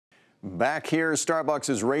Back here, Starbucks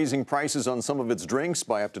is raising prices on some of its drinks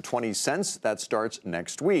by up to 20 cents. That starts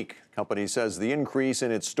next week. Company says the increase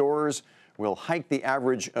in its stores will hike the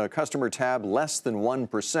average customer tab less than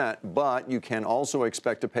 1%, but you can also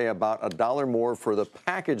expect to pay about $1 more for the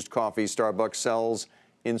packaged coffee Starbucks sells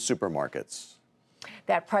in supermarkets.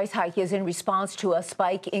 That price hike is in response to a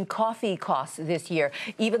spike in coffee costs this year.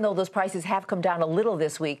 Even though those prices have come down a little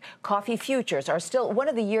this week, coffee futures are still one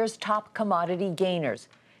of the year's top commodity gainers.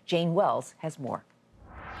 Jane Wells has more.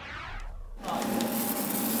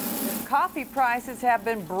 Coffee prices have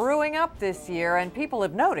been brewing up this year, and people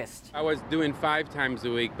have noticed. I was doing 5 times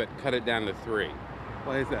a week, but cut it down to 3.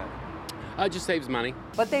 Why is that? It just saves money.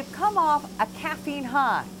 But they've come off a caffeine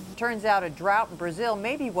high. Turns out a drought in Brazil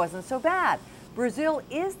maybe wasn't so bad. Brazil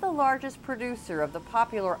is the largest producer of the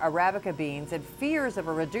popular Arabica beans, and fears of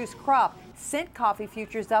a reduced crop sent coffee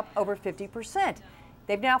futures up over 50%.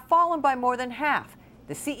 They've now fallen by more than half.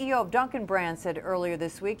 The CEO of Dunkin' Brands said earlier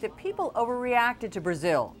this week that people overreacted to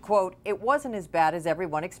Brazil. Quote, "It wasn't as bad as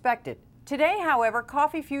everyone expected." Today, however,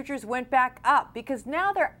 coffee futures went back up because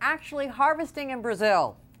now they're actually harvesting in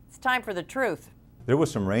Brazil. It's time for the truth. There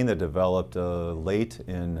was some rain that developed late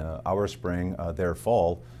in our spring, their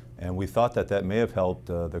fall, and we thought that that may have helped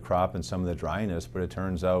the crop and some of the dryness, but it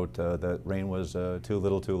turns out that rain was too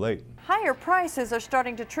little too late. Higher prices are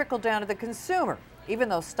starting to trickle down to the consumer. Even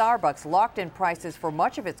though Starbucks locked in prices for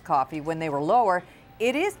much of its coffee when they were lower,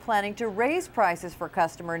 it is planning to raise prices for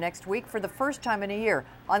customer next week for the first time in a year.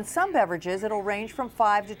 On some beverages, it'll range from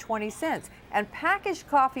 5 to 20 cents. And packaged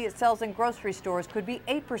coffee it sells in grocery stores could be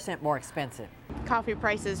 8% more expensive. Coffee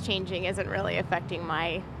prices changing isn't really affecting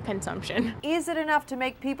my consumption. Is it enough to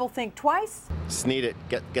make people think twice? Just need it.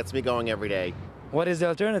 Gets me going every day. What is the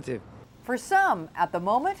alternative? For some, at the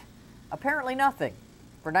moment, apparently nothing.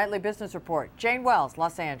 For Nightly Business Report, Jane Wells,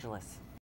 Los Angeles.